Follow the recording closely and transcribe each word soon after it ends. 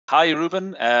Hi,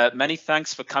 Ruben. Many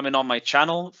thanks for coming on my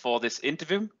channel for this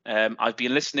interview. I've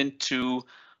been listening to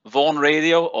Vaughan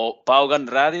Radio, or Vaughan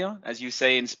Radio, as you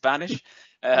say in Spanish,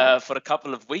 for a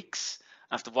couple of weeks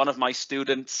after one of my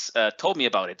students told me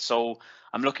about it. So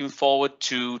I'm looking forward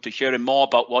to hearing more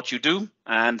about what you do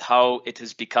and how it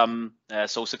has become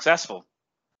so successful.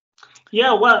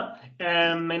 Yeah, well,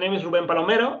 my name is Rubén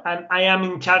Palomero, and I am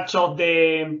in charge of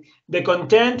the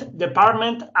content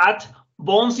department at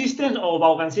Vaughan Systems or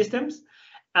Vaughan Systems.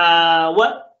 In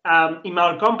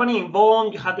our company in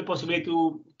Vaughan, you have the possibility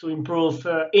to improve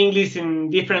English in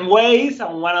different ways,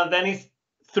 and one of them is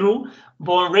through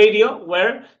Vaughan Radio,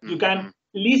 where you can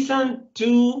listen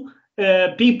to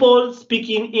people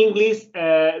speaking English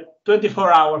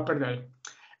 24 hours per day.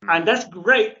 And that's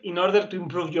great in order to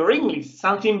improve your English,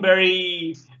 something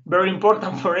very, very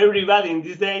important for everybody in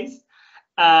these days.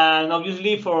 And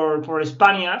obviously for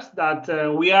Spaniards that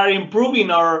we are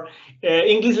improving our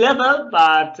English level,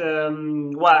 but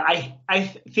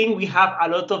I think we have a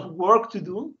lot of work to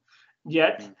do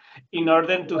yet in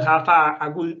order to have a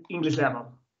good English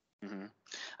level. Mm-hmm.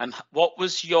 And what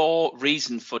was your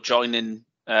reason for joining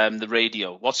the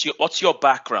radio? What's your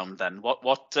background then?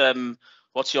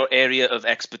 What's your area of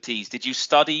expertise? Did you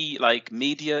study like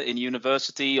media in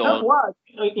university, or? No, well,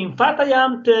 in fact, I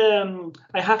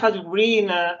have a degree in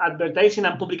advertising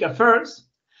and public affairs,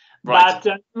 right.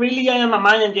 But really I am a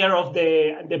manager of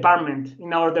the department.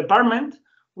 In our department,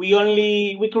 we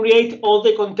create all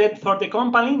the content for the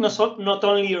company, not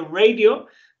only radio,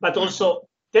 but also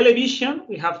television.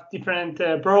 We have different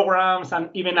programs and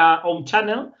even our own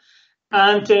channel,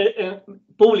 and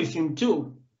publishing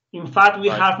too. In fact, we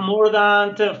have more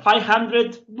than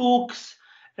 500 books,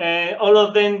 all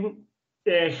of them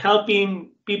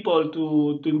helping people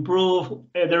to improve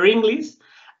their English.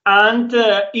 And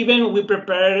even we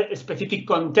prepare specific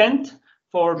content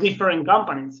for different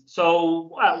companies.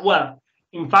 So,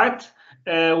 in fact,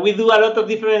 we do a lot of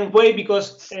different ways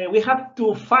because we have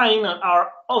to find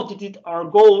our objective, our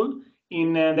goal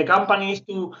in the companies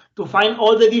to find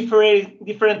all the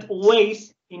different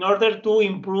ways in order to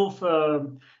improve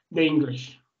the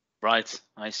English. Right,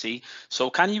 I see. So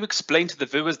can you explain to the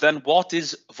viewers then, what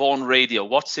is Vaughan Radio?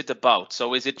 What's it about?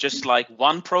 So is it just like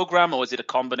one program, or is it a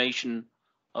combination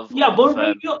of? Yeah, Vaughan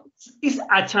Radio is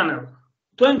a channel,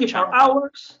 24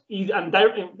 hours, and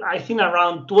I think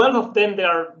around 12 of them they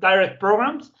are direct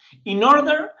programs in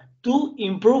order to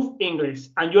improve English.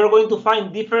 And you're going to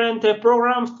find different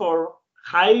programs for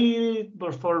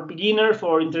for beginners,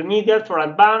 for intermediate, for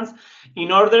advanced,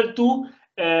 in order to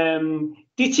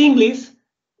teach English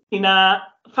in a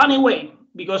funny way,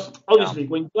 because obviously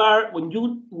when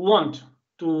you want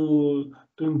to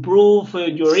improve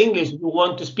your English, you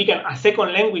want to speak a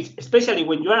second language, especially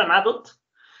when you are an adult,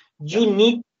 you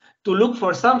need to look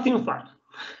for something fun.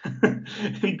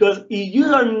 Because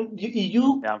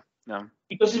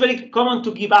because it's very common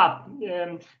to give up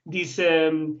this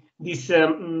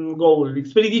goal.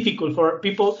 It's very difficult for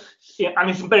people, and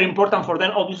it's very important for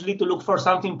them, obviously, to look for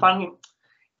something fun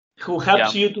who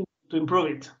helps you to improve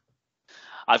it.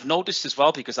 I've noticed as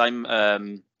well, because I'm a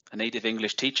native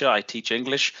English teacher, I teach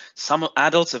English. Some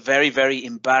adults are very, very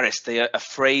embarrassed. They are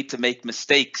afraid to make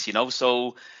mistakes, you know,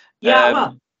 so...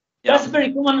 that's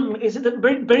very common. It's a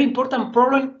very, very important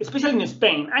problem, especially in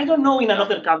Spain. I don't know in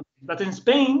another country, but in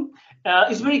Spain,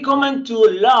 it's very common to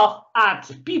laugh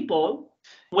at people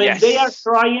when they are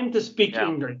trying to speak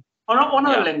English or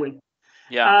another language.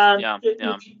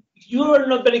 You are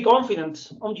not very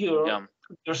confident on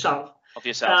yourself. Of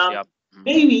yourself,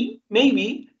 Maybe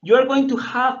you are going to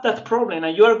have that problem,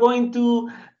 and you are going to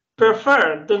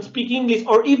prefer to speak English,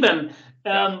 or even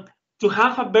to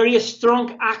have a very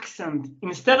strong accent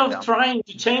instead of trying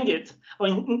to change it,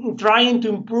 or trying to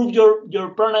improve your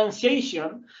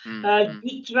pronunciation.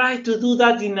 You try to do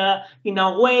that in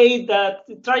a way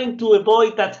that trying to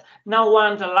avoid that no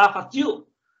one to laugh at you.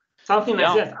 Something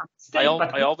like that.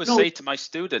 I always say to my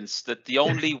students that the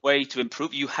only way to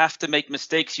improve, you have to make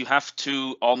mistakes. You have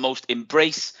to almost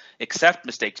accept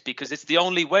mistakes, because it's the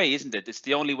only way, isn't it? It's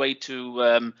the only way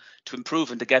to improve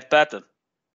and to get better.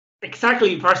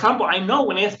 Exactly. For example, I know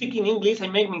when I speak in English, I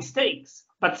make mistakes,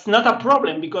 but it's not a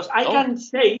problem, because I can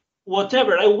say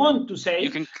whatever I want to say.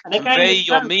 You can convey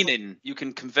your meaning. You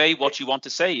can convey what you want to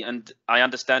say, and I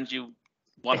understand you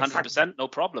 100%. No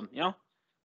problem. Yeah,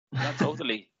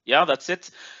 totally. Yeah, that's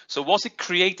it. So was it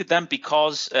created then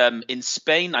because in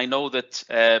Spain, I know that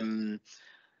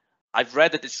I've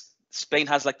read that Spain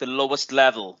has like the lowest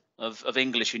level of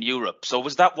English in Europe. So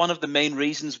was that one of the main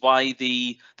reasons why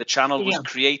the channel was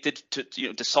created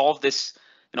to solve this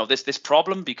this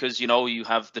problem, because you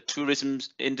have the tourism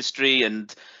industry,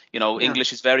 and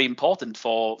English is very important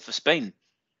for Spain.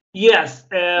 Yes,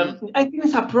 I think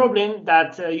it's a problem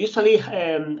that usually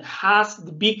has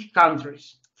the big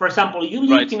countries. For example, you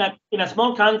live in a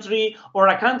small country, or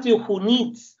a country who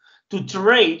needs to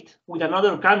trade with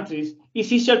another countries.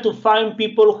 It's easier to find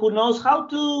people who knows how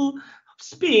to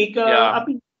speak a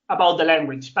bit about the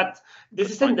language. But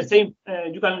this isn't the same.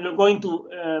 You're going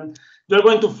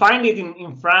to find it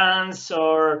in France,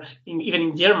 or even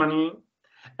in Germany.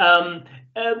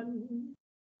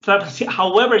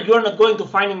 However, you are not going to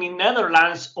find them in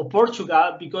Netherlands or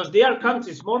Portugal, because they are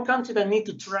countries, more countries that need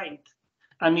to trade.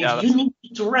 And if you need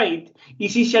to trade,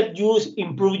 it's easier to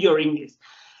improve your English.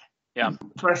 Yeah.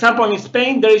 For example, in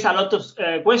Spain, there is a lot of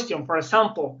questions. For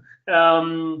example,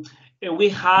 we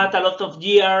had a lot of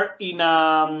year in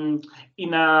a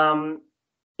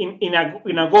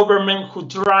government who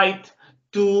tried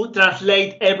to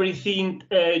translate everything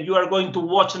you are going to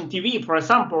watch on TV, for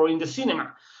example, or in the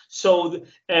cinema. So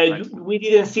we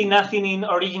didn't see nothing in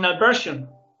original version.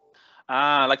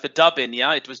 Like the dubbing,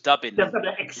 yeah, it was dubbing.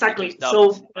 Exactly.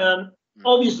 So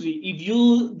obviously, if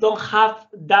you don't have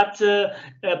that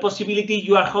possibility,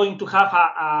 you are going to have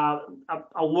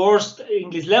a worse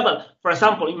English level. For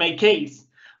example, in my case,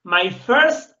 my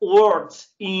first words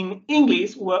in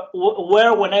English were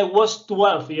when I was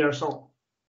 12 years old.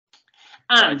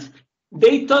 And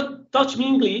they taught me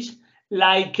English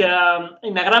like in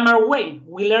a grammar way.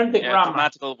 We learned the grammar.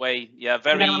 Grammatical way. Yeah,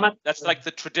 that's like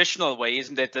the traditional way,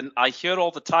 isn't it? And I hear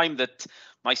all the time that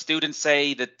my students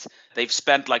say that they've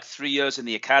spent like 3 years in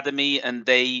the academy, and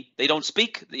they don't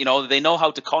speak. They know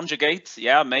how to conjugate.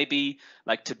 Yeah, maybe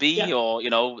like to be, or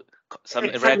some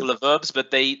irregular verbs,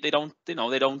 but they don't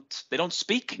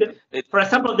speak. For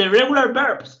example, the regular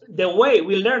verbs, the way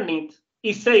we learn it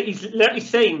is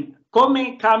saying come,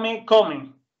 came,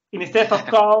 come. Instead of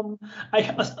come,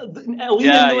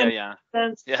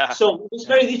 So it's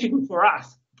very difficult for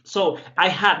us. So I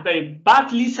had very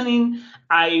bad listening.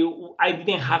 I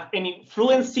didn't have any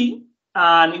fluency,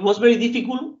 and it was very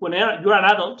difficult when you're an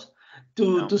adult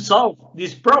to solve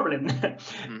this problem.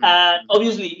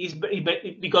 Obviously, it's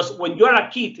because when you are a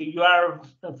kid, you are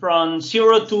from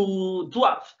 0 to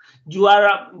 12.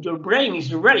 Your brain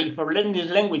is ready for learning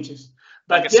these languages,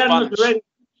 but they are not ready.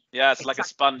 Yeah, it's like a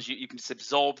sponge. You can just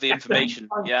absorb the information.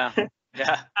 Yeah.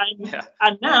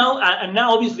 And now,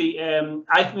 obviously,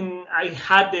 I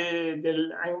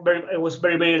was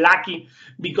very, very lucky,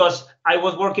 because I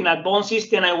was working at Vaughan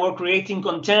System. I was creating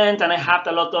content, and I had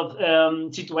a lot of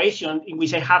situations in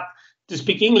which I had to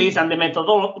speak English, and the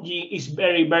methodology is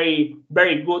very, very,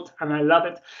 very good, and I love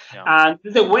it. Yeah. And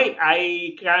the way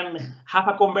I can have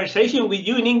a conversation with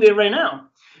you in English right now.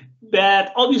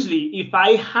 But obviously, if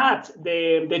I had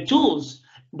the tools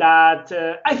that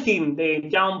I think the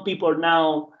young people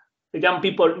now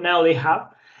they have,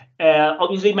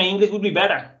 obviously my English would be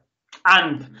better.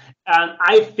 And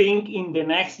I think in the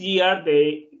next year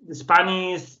the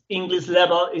Spanish English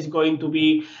level is going to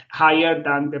be higher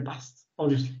than the past,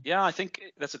 obviously. Yeah, I think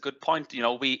that's a good point.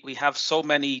 We have so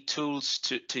many tools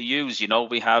to use.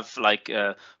 We have like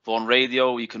Vaughan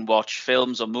Radio. You can watch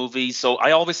films or movies. So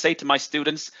I always say to my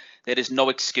students, there is no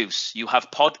excuse. You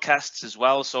have podcasts as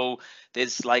well, so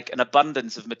there's like an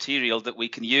abundance of material that we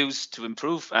can use to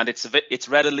improve, and it's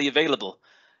readily available.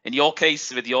 In your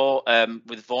case, with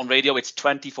Vaughan Radio, it's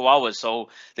 24 hours, so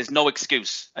there's no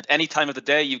excuse. At any time of the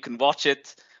day, you can watch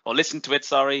it or listen to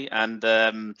it. And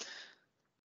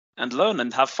learn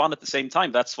and have fun at the same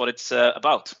time. That's what it's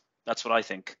about. That's what I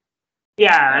think.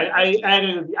 Yeah,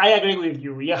 I agree with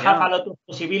you. You have a lot of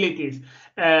possibilities,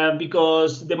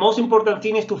 because the most important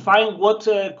thing is to find what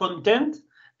content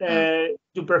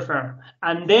you prefer.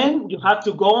 And then you have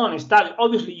to go on and study.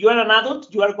 Obviously, you are an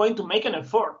adult, you are going to make an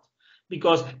effort,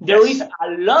 because there is a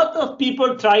lot of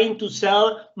people trying to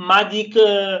sell magic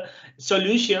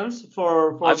solutions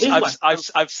for this.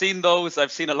 I've seen those.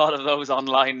 I've seen a lot of those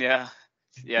online. Yeah.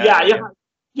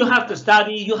 You have to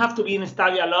study. You have to be in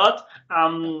study a lot.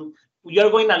 You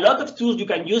are going a lot of tools. You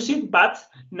can use it, but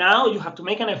now you have to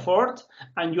make an effort,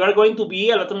 and you are going to be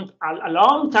a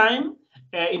long time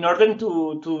in order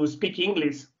to speak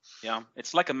English. Yeah,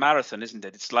 it's like a marathon, isn't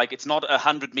it? It's like, it's not a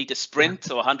 100-meter sprint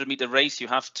or a 100-meter race. You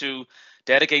have to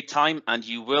dedicate time, and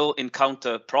you will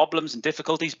encounter problems and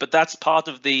difficulties, but that's part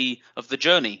of the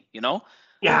journey,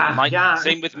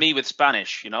 Same with me with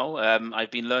Spanish.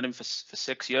 I've been learning for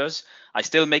 6 years. I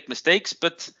still make mistakes,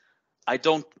 but I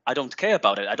don't care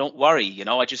about it. I don't worry.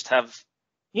 I just have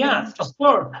Yes, of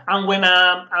course. And when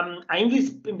the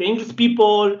English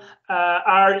people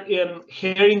are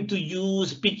hearing to you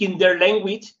speaking their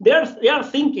language, they are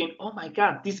thinking, "Oh my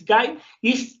God, this guy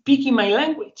is speaking my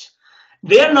language."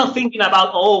 They are not thinking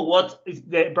about, "Oh, what is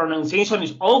the pronunciation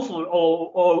is awful,"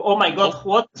 or "Oh my God,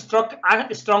 what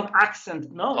strong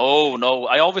accent." No. Oh no,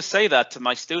 I always say that to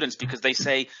my students because they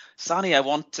say, "Sani, I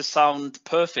want to sound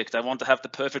perfect. I want to have the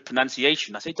perfect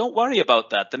pronunciation." I say, "Don't worry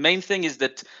about that. The main thing is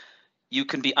that you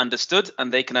can be understood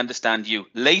and they can understand you.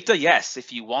 Later, yes,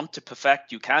 if you want to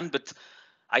perfect, you can. But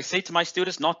I say to my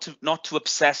students not to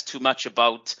obsess too much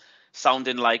about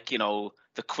sounding like,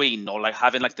 the Queen or like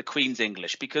having like the Queen's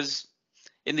English, because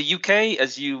in the UK,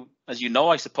 as you know,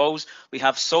 I suppose, we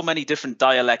have so many different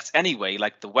dialects anyway,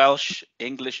 like the Welsh,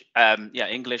 English,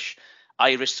 English,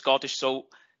 Irish, Scottish. So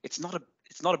it's not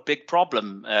a big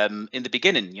problem in the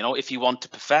beginning. If you want to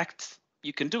perfect,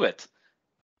 you can do it.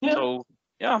 Yeah. So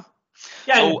yeah.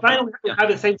 Yeah, so, in Spain we have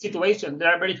the same situation.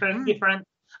 There are very different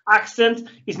accents.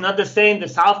 It's not the same the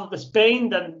south of the Spain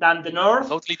than the north.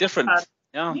 Totally different.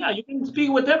 Yeah, you can speak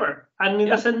whatever, and it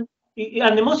doesn't.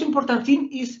 And the most important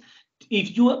thing is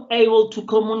if you are able to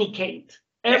communicate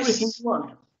everything you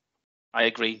want. I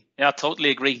agree. Yeah, totally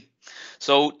agree.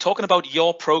 So, talking about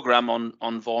your program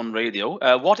on Vaughan Radio,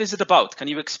 what is it about? Can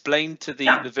you explain to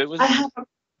the viewers?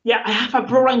 I have a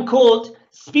program called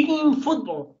Speaking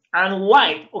Football. And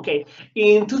why? Okay,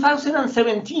 in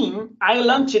 2017, I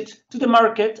launched to the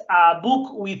market a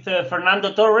book with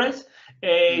Fernando Torres,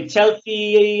 a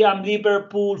Chelsea and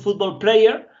Liverpool football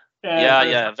player.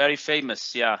 Very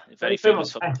famous. Yeah, very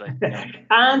famous football player. Yeah.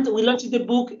 And we launched the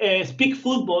book Speak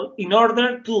Football in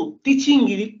order to teach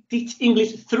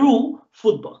English through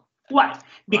football. Why?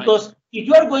 Because if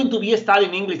you are going to be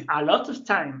studying English a lot of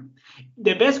time,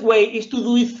 the best way is to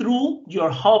do it through your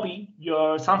hobby,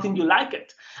 something you like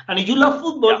it. And if you love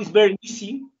football, it's very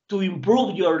easy to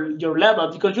improve your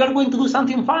level because you are going to do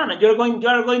something fun and you are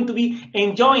going to be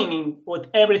enjoying with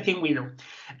everything we do.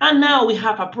 And now we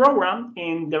have a program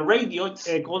in the radio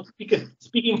called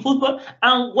Speaking Football.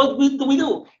 And what we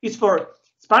do is for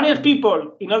Spanish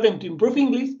people, in order to improve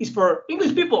English, is for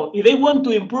English people if they want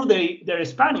to improve their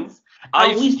Spanish.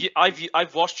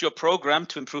 I've watched your program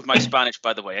to improve my Spanish,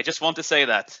 by the way. I just want to say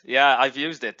that. Yeah, I've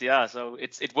used it. Yeah, so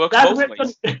it works both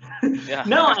ways. Yeah.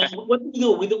 No, and what we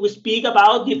do, we speak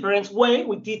about different way.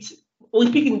 We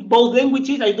speak in both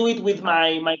languages. I do it with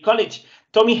my college,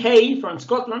 Tommy Hay from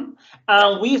Scotland,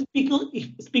 and we speak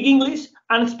English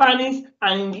and Spanish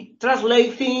and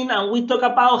translating, and we talk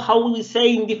about how we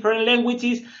say in different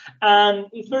languages, and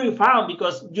it's very fun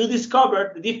because you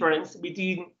discover the difference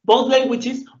between both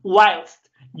languages whilst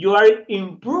you are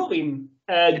improving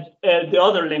the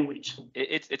other language.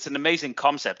 It's an amazing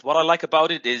concept. What I like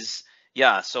about it is,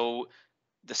 so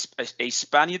a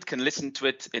Spaniard can listen to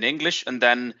it in English and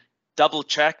then double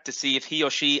check to see if he or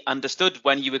she understood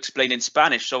when you explain in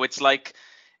Spanish. So it's like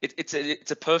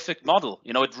it's a perfect model.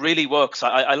 It really works.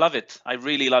 I love it. I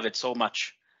really love it so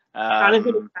much. And it's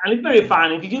very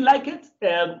fun. If you like it,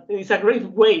 it's a great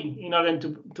way in order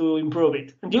to improve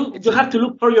it. And you have to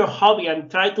look for your hobby and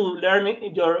try to learn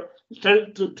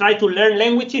learn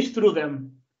languages through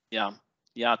them. Yeah,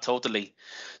 totally.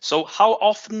 So how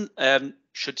often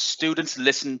should students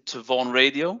listen to Vaughan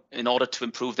Radio in order to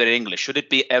improve their English? Should it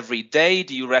be every day?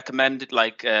 Do you recommend it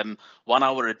like 1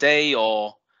 hour a day,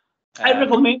 or? I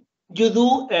recommend you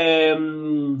do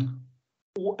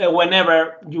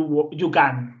whenever you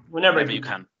can. Whenever you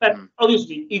can. But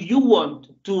obviously, if you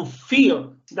want to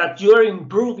feel that you are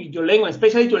improving your language,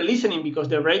 especially your listening, because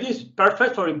the radio is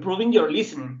perfect for improving your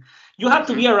listening, you have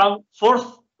to be around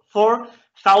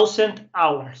 4,000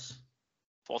 hours.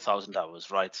 4,000 hours,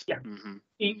 right? Yeah.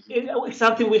 It's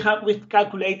something we've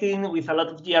calculated with a lot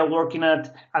of years working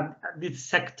at this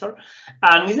sector,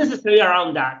 and it's necessary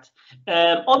around that.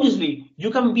 Obviously,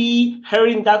 you can be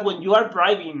hearing that when you are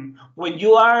driving, when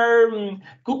you are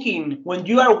cooking, when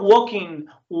you are walking,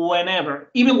 whenever.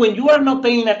 Even when you are not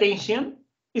paying attention,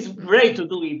 it's great to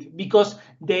do it because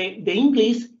the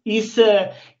English is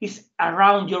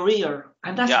around your ear.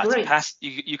 And that's great.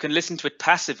 You can listen to it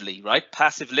passively, right?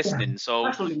 Passive listening.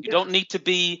 So you don't need to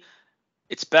be.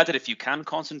 It's better if you can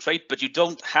concentrate, but you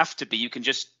don't have to be. You can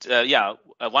just,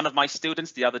 one of my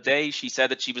students the other day, she said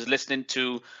that she was listening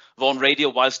to Vaughan Radio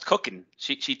whilst cooking.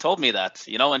 She told me that,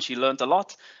 and she learned a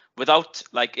lot without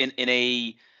like in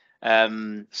a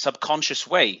subconscious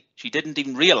way. She didn't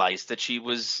even realize that she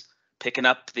was picking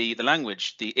up the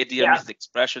language, the idioms, the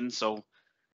expressions. So.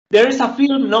 There is a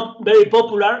film not very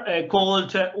popular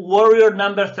called Warrior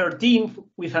Number 13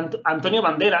 with Antonio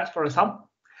Banderas, for example.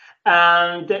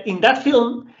 And in that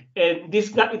film, this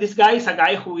guy is a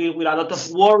guy who with a lot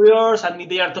of warriors, and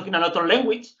they are talking a lot of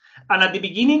language. And at the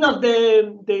beginning of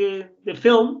the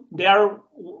film, they are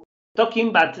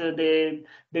talking, but the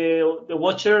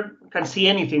watcher can see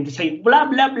anything. They say blah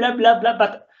blah blah blah blah,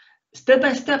 but step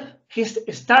by step he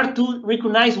start to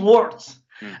recognize words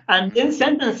and then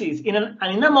sentences. In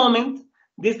a moment,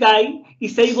 this guy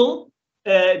is able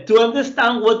to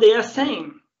understand what they are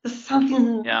saying. This is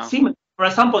something similar. For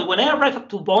example, when I arrived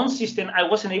to Vaughan system, I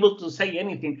wasn't able to say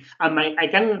anything, and I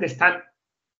can understand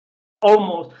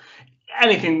almost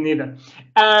anything neither.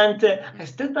 And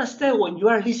step by step, when you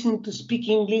are listening to speak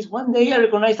English, one day I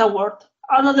recognize a word,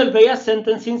 another day a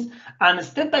sentences, and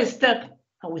step by step,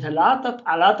 and with a lot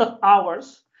of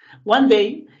hours, one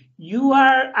day you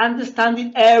are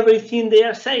understanding everything they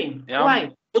are saying. Yeah.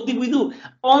 Why? What did we do?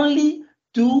 Only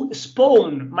to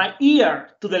expose my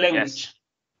ear to the language. Yes.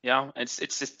 Yeah, it's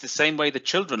the same way the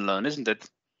children learn, isn't it?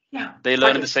 Yeah. They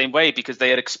learn in the same way because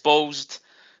they are exposed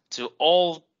to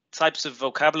all types of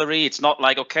vocabulary. It's not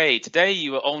like, okay, today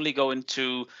you are only going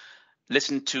to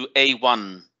listen to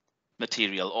A1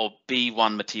 material or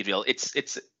B1 material.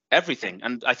 It's everything.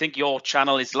 And I think your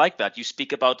channel is like that. You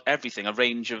speak about everything, a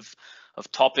range of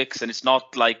topics, and it's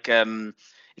not like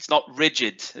it's not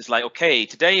rigid. It's like, okay,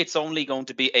 today it's only going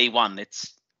to be A1.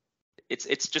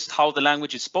 It's just how the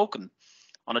language is spoken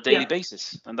on a daily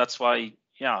basis, and that's why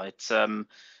it's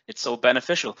so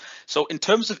beneficial. So in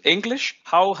terms of English,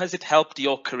 how has it helped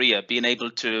your career being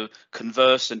able to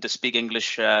converse and to speak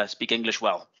English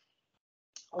well?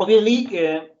 Obviously,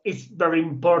 it's very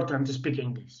important to speak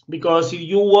English, because if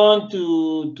you want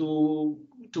to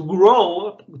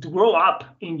grow up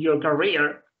in your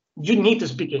career, you need to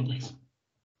speak English.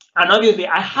 And obviously,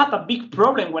 I had a big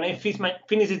problem when I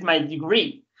finished my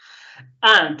degree.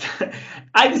 And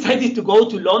I decided to go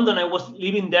to London. I was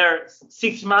living there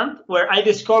 6 months, where I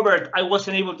discovered I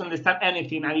wasn't able to understand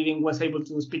anything. I even was able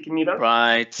to speak neither.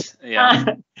 Right. Yeah.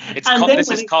 This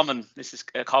is common. This is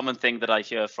a common thing that I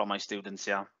hear from my students.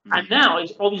 Yeah. And now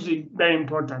it's obviously very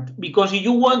important, because if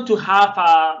you want to have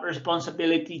a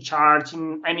responsibility charge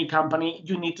in any company,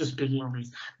 you need to speak English.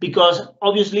 Because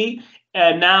obviously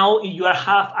now if you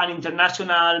have an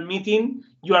international meeting,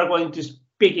 you are going to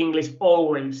speak English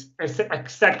always,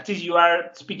 except if you are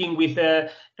speaking with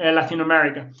Latin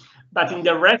America. But in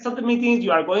the rest of the meetings,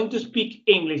 you are going to speak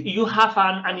English. If you have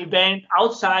an event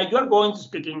outside, you are going to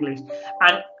speak English.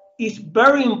 And it's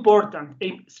very important.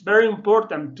 It's very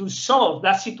important to solve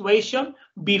that situation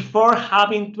before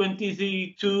having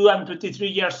 22 and 23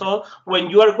 years old, when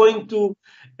you are going to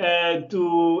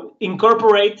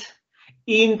incorporate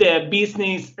in the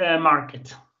business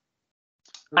market.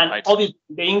 And obviously,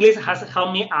 the English has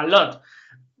helped me a lot,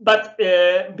 but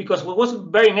because it was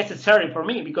very necessary for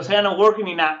me, because I am working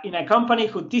in a company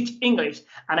who teach English,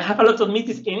 and I have a lot of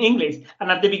meetings in English.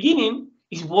 And at the beginning,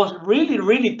 it was really,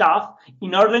 really tough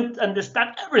in order to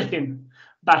understand everything.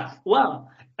 But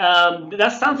well,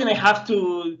 that's something I have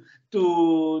to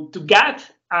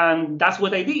get, and that's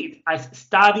what I did. I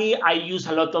study. I use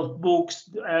a lot of books.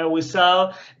 We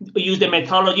use the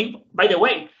methodology. By the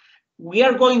way, we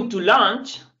are going to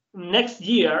launch next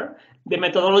year the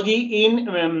methodology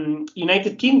in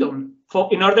United Kingdom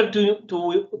in order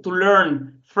to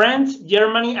learn French,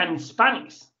 Germany, and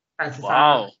Spanish.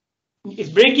 Wow.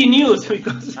 It's breaking news,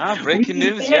 because breaking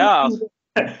news, yeah.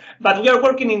 But we are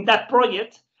working in that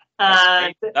project.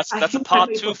 And that's a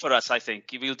part 2 for us, I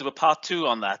think. We'll do a part 2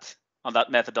 on that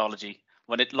methodology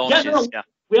when it launches. Yeah.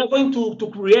 We are going to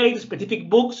create specific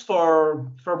books for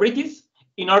British,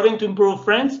 in order to improve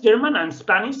French, German, and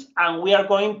Spanish, and we are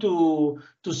going to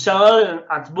sell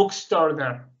at bookstore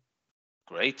there.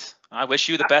 Great. I wish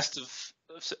you the best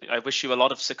I wish you a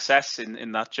lot of success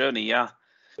in that journey. Yeah,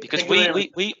 because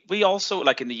we also,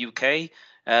 like in the UK,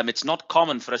 it's not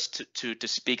common for us to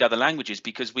speak other languages,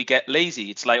 because we get lazy.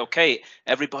 It's like, okay,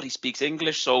 everybody speaks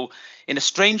English, so in a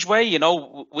strange way,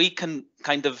 we can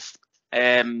kind of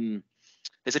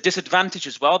there's a disadvantage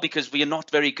as well, because we are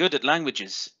not very good at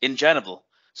languages in general.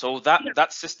 So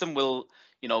that system will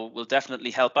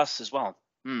definitely help us as well.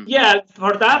 Yeah,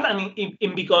 for that,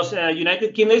 and because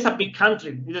United Kingdom is a big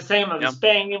country. It's the same as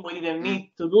Spain. We didn't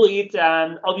need to do it,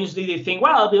 and obviously they think,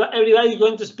 well, everybody is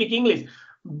going to speak English.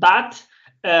 But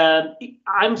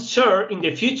I'm sure in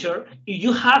the future, if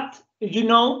you had,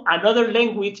 another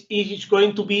language, is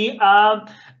going to be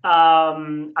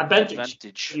advantage.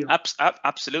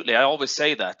 Absolutely. I always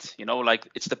say that, like,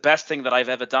 it's the best thing that I've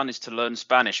ever done is to learn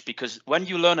Spanish, because when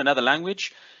you learn another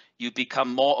language, you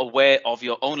become more aware of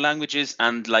your own languages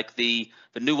and like the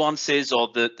nuances or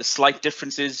the slight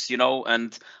differences,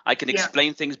 and I can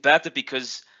explain things better,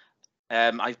 because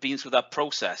I've been through that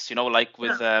process, you know, like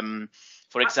with,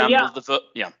 for example,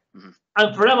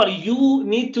 And forever, you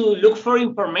need to look for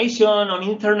information on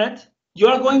internet. You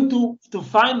are going to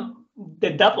find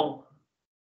the double.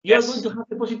 You are going to have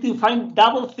the possibility to find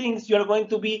double things. You are going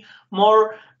to be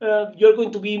more. You're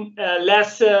going to be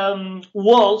less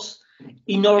walls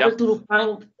in order to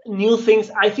find new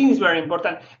things. I think it's very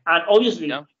important, and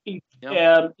obviously,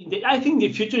 I think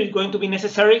the future is going to be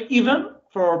necessary even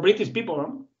for British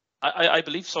people. Huh? I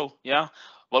believe so. Yeah.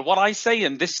 Well, what I say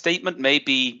in this statement may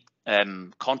be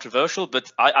controversial,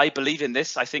 but I believe in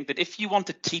this. I think that if you want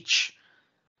to teach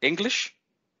English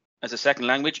as a second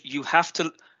language, you have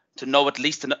to know at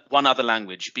least one other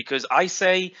language, because I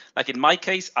say, like in my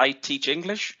case, I teach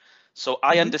English, so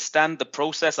I understand the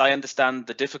process, I understand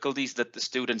the difficulties that the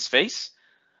students face.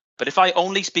 But if I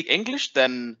only speak English,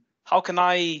 then how can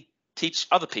I teach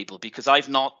other people? Because I've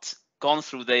not gone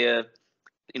through the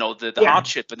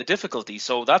hardship and the difficulty.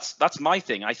 So that's my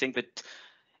thing. I think that,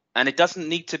 and it doesn't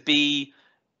need to be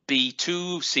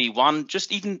B2, C1,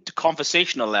 just even to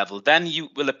conversational level. Then you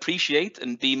will appreciate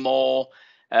and be more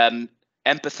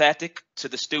empathetic to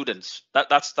the students.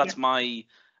 That's my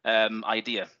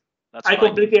idea. I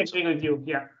completely agree with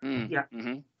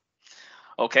you.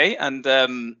 Okay, and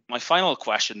my final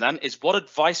question then is, what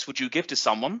advice would you give to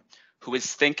someone who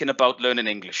is thinking about learning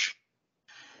English?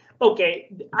 Okay,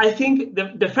 I think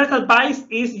the first advice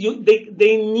is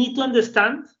they need to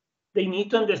understand. They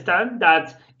need to understand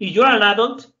that if you're an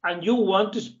adult and you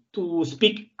want to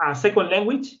speak a second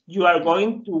language, you are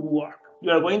going to work.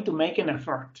 You are going to make an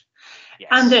effort. Yes.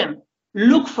 And then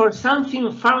look for something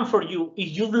fun for you.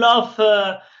 If you love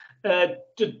to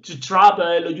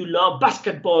travel, or you love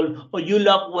basketball, or you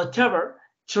love whatever,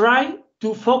 try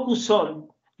to focus on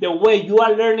the way you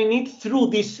are learning it through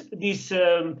this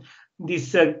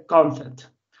concept.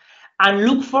 And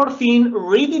look for things,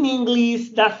 reading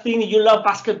English, that thing. If you love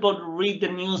basketball, read the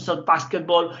news of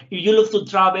basketball. If you love to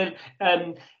travel,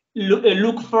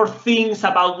 look for things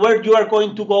about where you are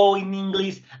going to go in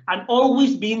English, and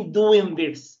always been doing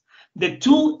this. The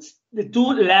two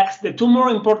more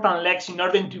important legs in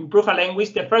order to improve a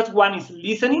language. The first one is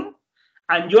listening,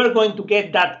 and you are going to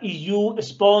get that if you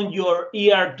expose your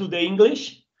ear to the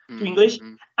English.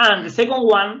 And the second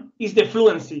one is the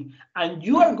fluency, and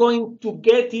you are going to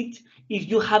get it if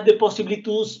you have the possibility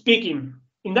to speaking.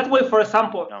 In that way, for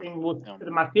example, in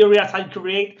the materials I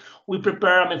create, we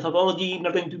prepare a methodology in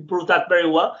order to improve that very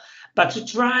well. But to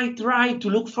try to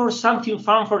look for something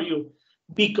fun for you,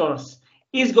 because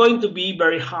it's going to be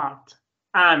very hard.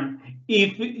 And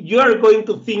if you are going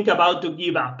to think about to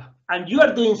give up, and you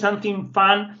are doing something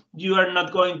fun, you are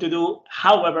not going to do.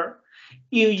 However,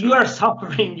 if you are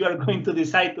suffering, you are going to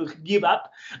decide to give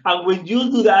up. And when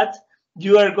you do that,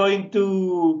 you are going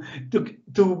to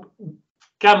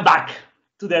come back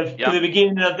to the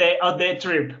beginning of the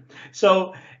trip.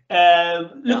 So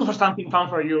look for something fun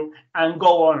for you and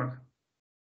go on.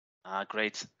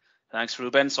 Great. Thanks,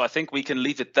 Ruben. So I think we can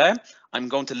leave it there. I'm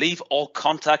going to leave all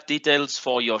contact details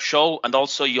for your show and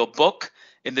also your book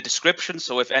in the description.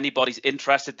 So if anybody's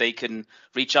interested, they can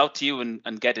reach out to you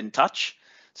and get in touch.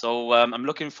 So I'm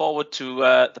looking forward to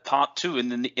the part 2 in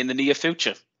the near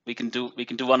future. We can do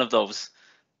one of those.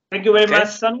 Thank you very much,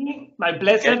 Sonny. My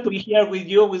pleasure to be here with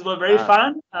you. It was very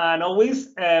fun, and always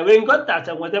we're in contact.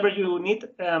 And whatever you need,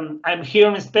 I'm here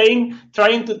in Spain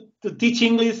trying to teach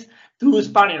English to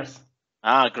Spaniards.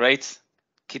 Great.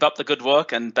 Keep up the good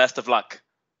work and best of luck.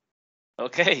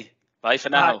 Okay. Bye for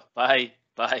now. Bye.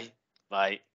 Bye. Bye.